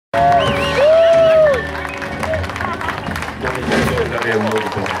Oh,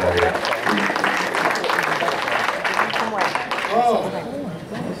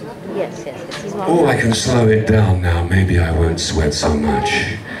 I can slow it down now. Maybe I won't sweat so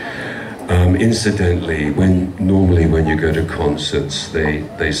much. Incidentally, normally when you go to concerts,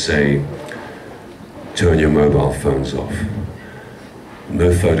 they say, turn your mobile phones off.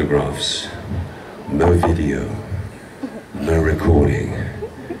 No photographs, no video, no recording.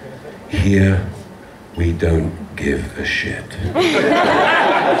 Here, we don't give a shit.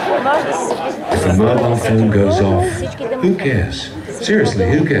 If the mobile phone goes off, who cares? Seriously,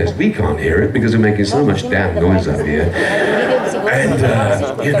 who cares? We can't hear it because we're making so much damn noise up here. And,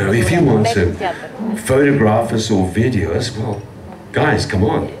 you know, if you want to photograph us or video us, well, guys, come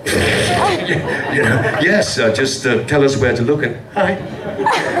on. You know, yes, just tell us where to look and hi.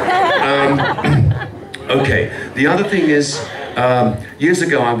 Okay, the other thing is, years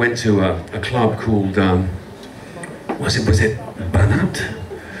ago I went to a club called, was it Banat?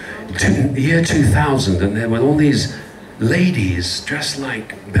 The year 2000, and there were all these ladies dressed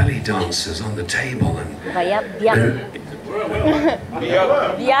like belly dancers on the table and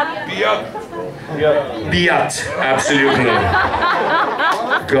Biat, absolutely.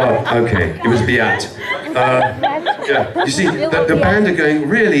 God, okay, it was Biat. Yeah, you see, the band are going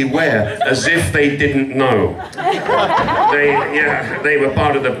really where, as if they didn't know. They were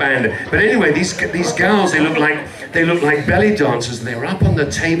part of the band. But anyway, these gals, they look like belly dancers, and they were up on the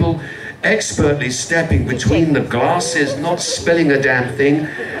table, expertly stepping between the glasses, not spilling a damn thing.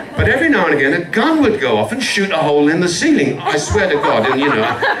 But every now and again, a gun would go off and shoot a hole in the ceiling. I swear to God, and you know,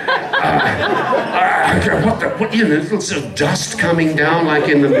 what, you know, little sort of dust coming down like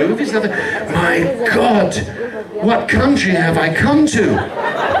in the movies. My God, what country have I come to?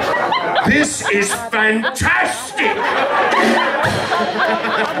 This is fantastic!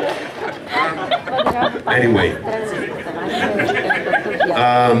 Anyway,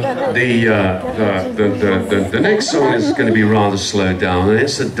 the next song is going to be rather slowed down, and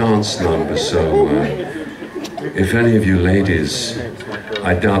it's a dance number, so if any of you ladies,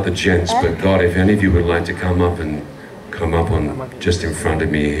 I doubt the gents, but God, if any of you would like to come up on just in front of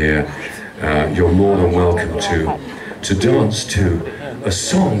me here, you're more than welcome to dance to a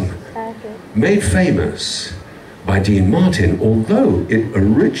song made famous by Dean Martin, although it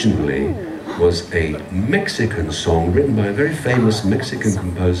originally was a Mexican song written by a very famous Mexican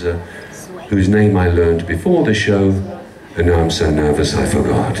composer whose name I learned before the show, and now I'm so nervous I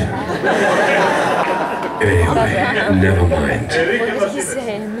forgot. Anyway, never mind. What did he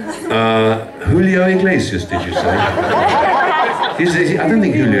say? Julio Iglesias, did you say? I don't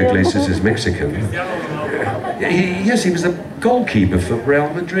think Julio Iglesias is Mexican. Yes, he was the goalkeeper for Real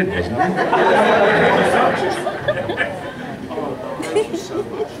Madrid, wasn't he?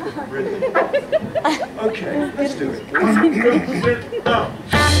 Okay, let's do it.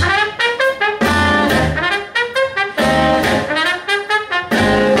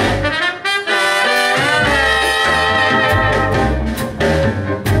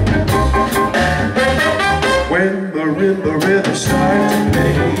 When marimba rhythms start to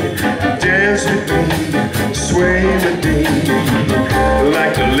play, dance with me, sway with me,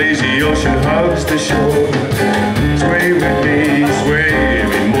 like the lazy ocean hugs the shore. Sway with me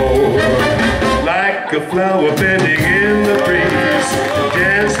more, like a flower bending in the breeze.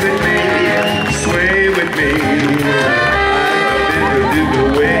 Dance with me, sway with me,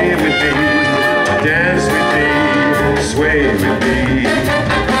 away with me. Dance with me, sway with me.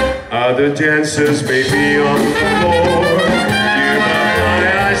 Other dancers may be on the floor. You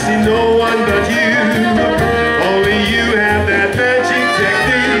but I see no one but you. Only you have that magic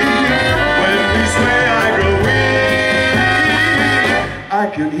technique. When we sway, I grow weak. I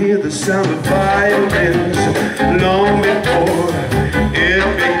can hear the sound of violins long before it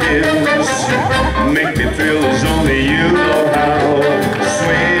begins. Make me feel as only you know how.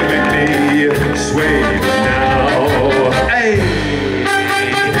 Sway with me, sway with now. Hey!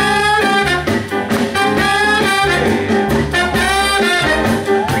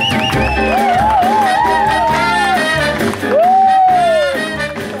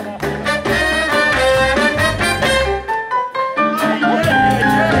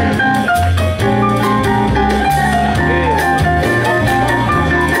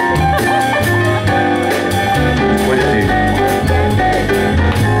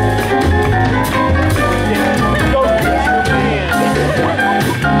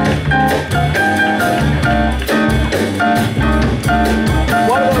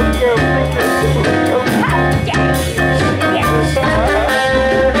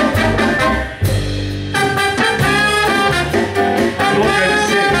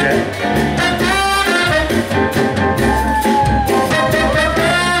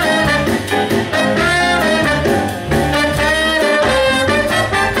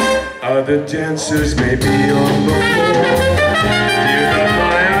 answers may be on the floor. You got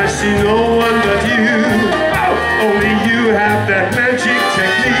my eyes, see no one but you. Only you have that magic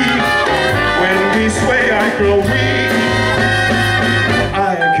technique. When we sway, I grow weak.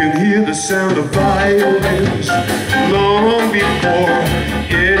 I can hear the sound of violins long before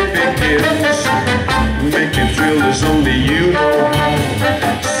it begins. Make me thrill as only you know how.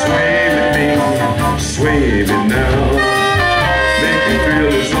 Sway with me, sway me now. Make me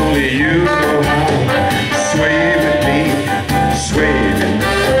thrill as only you know how. Sway with me, sway me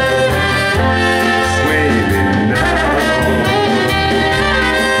now. Sway me now.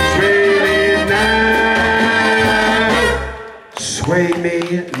 Sway me now. Sway me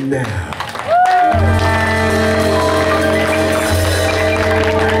now.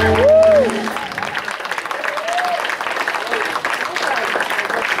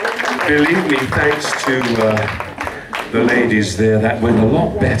 Believe me, thanks to the ladies there, that went a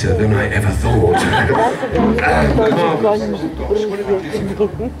lot better than I ever thought.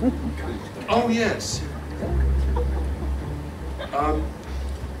 Oh, yes.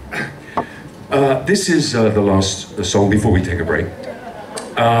 This is the last song before we take a break.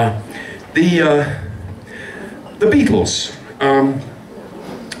 The Beatles.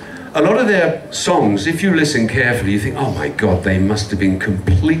 A lot of their songs, if you listen carefully, you think, oh my God, they must have been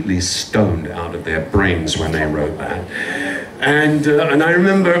completely stoned out of their brains when they wrote that. And I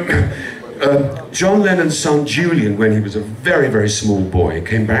remember John Lennon's son Julian, when he was a very, very small boy,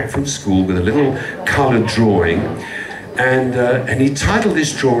 came back from school with a little coloured drawing, and he titled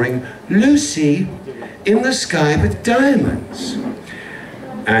this drawing, Lucy in the Sky with Diamonds.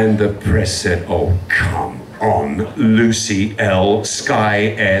 And the press said, oh, come on, Lucy L,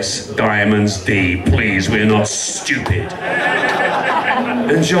 Sky S, Diamonds D, please, we're not stupid.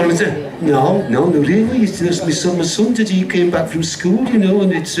 And John said, no, really, it's just my son today, he came back from school, you know,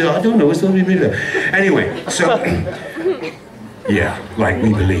 and it's, I don't know, it's not really. Anyway, so, yeah, like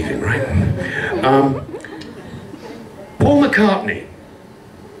we believe in, right? Paul McCartney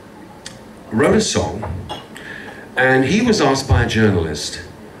wrote a song, and he was asked by a journalist,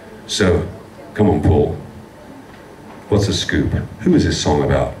 so, come on, Paul, what's the scoop? Who is this song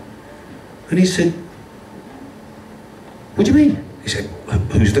about? And he said, what do you mean? He said,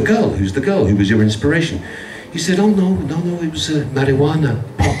 who's the girl? Who's the girl? Who was your inspiration? He said, oh, no, it was marijuana,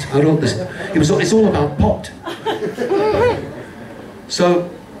 pot. I wrote this. It's all about pot. So,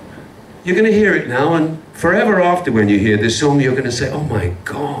 you're going to hear it now, and forever after when you hear this song, you're going to say, oh my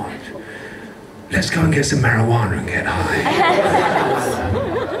God, let's go and get some marijuana and get high.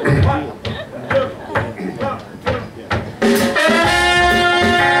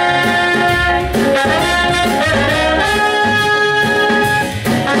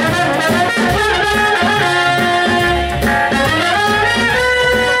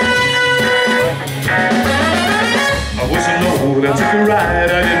 I took a ride,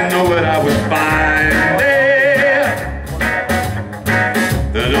 I didn't know what I would find there.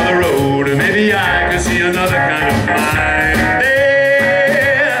 Another road, and maybe I could see another kind of mind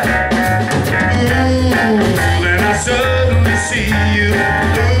there. Ooh, then I suddenly see you.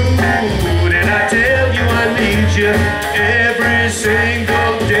 Ooh, then I tell you I need you every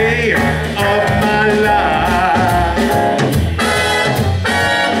single day of my life.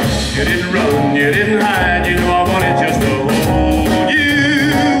 You didn't run, you didn't hide, you know I wanted just to hold.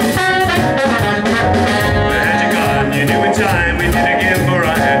 Time we did again, for I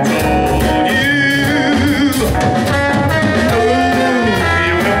had told you. Oh,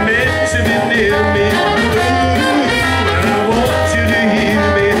 you were meant to be near me. Oh, and I want you to hear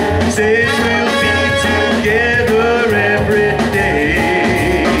me say we'll be together every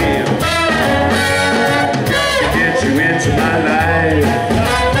day. Got to get you into my life.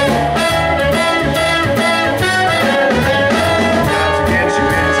 Got to get you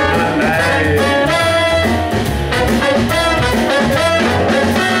into my life.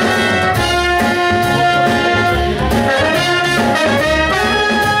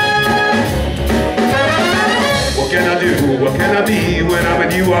 What can I be when I'm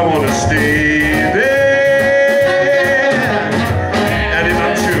with you? I want to stay there. And if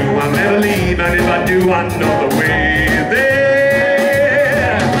I'm true, I'll never leave. And if I do, I know the way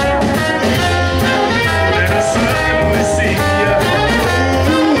there. Then I suddenly see you.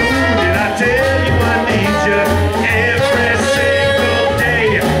 Ooh, did I tell you I need you every single day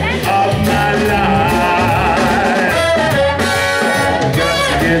of my life? Got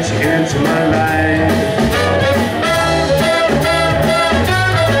to get you into my life.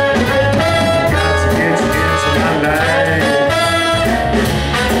 Got to get you into my life.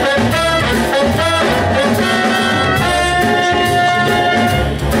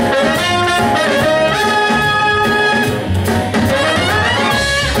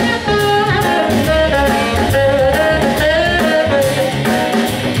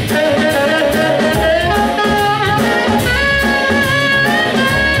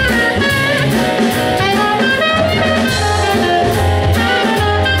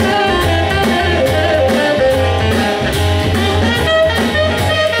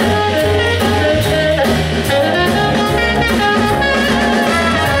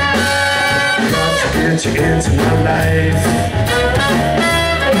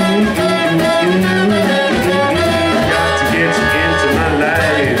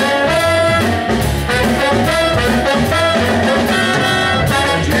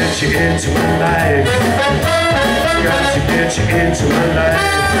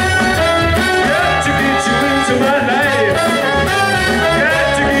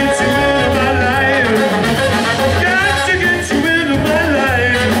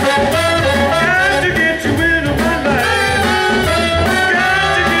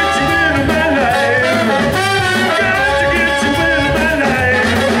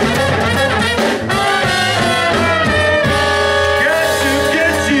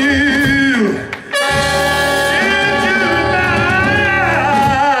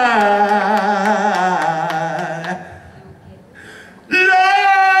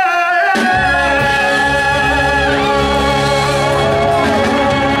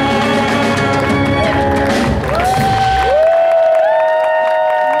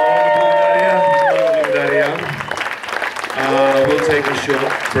 take a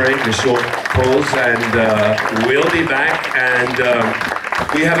short break, a short pause, and we'll be back. And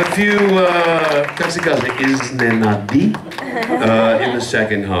we have a few iznenadi in the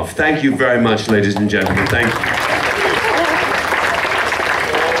second half. Thank you very much, ladies and gentlemen. Thank you.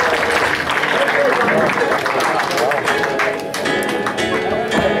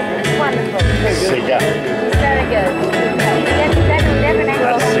 Very good.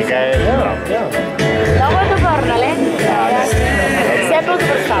 Dopo tornale? Sempre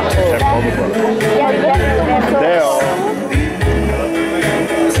per stavo.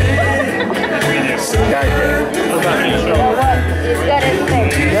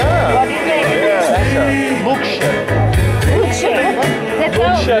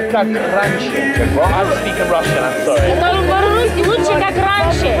 Лучше как раньше. I'm speaking Russian, I'm sorry. Лучше как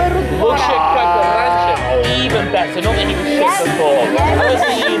раньше. Лучше как раньше. Even better, not any shit before.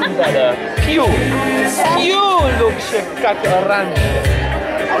 Honestly, even better. Q. Лучше как раньше.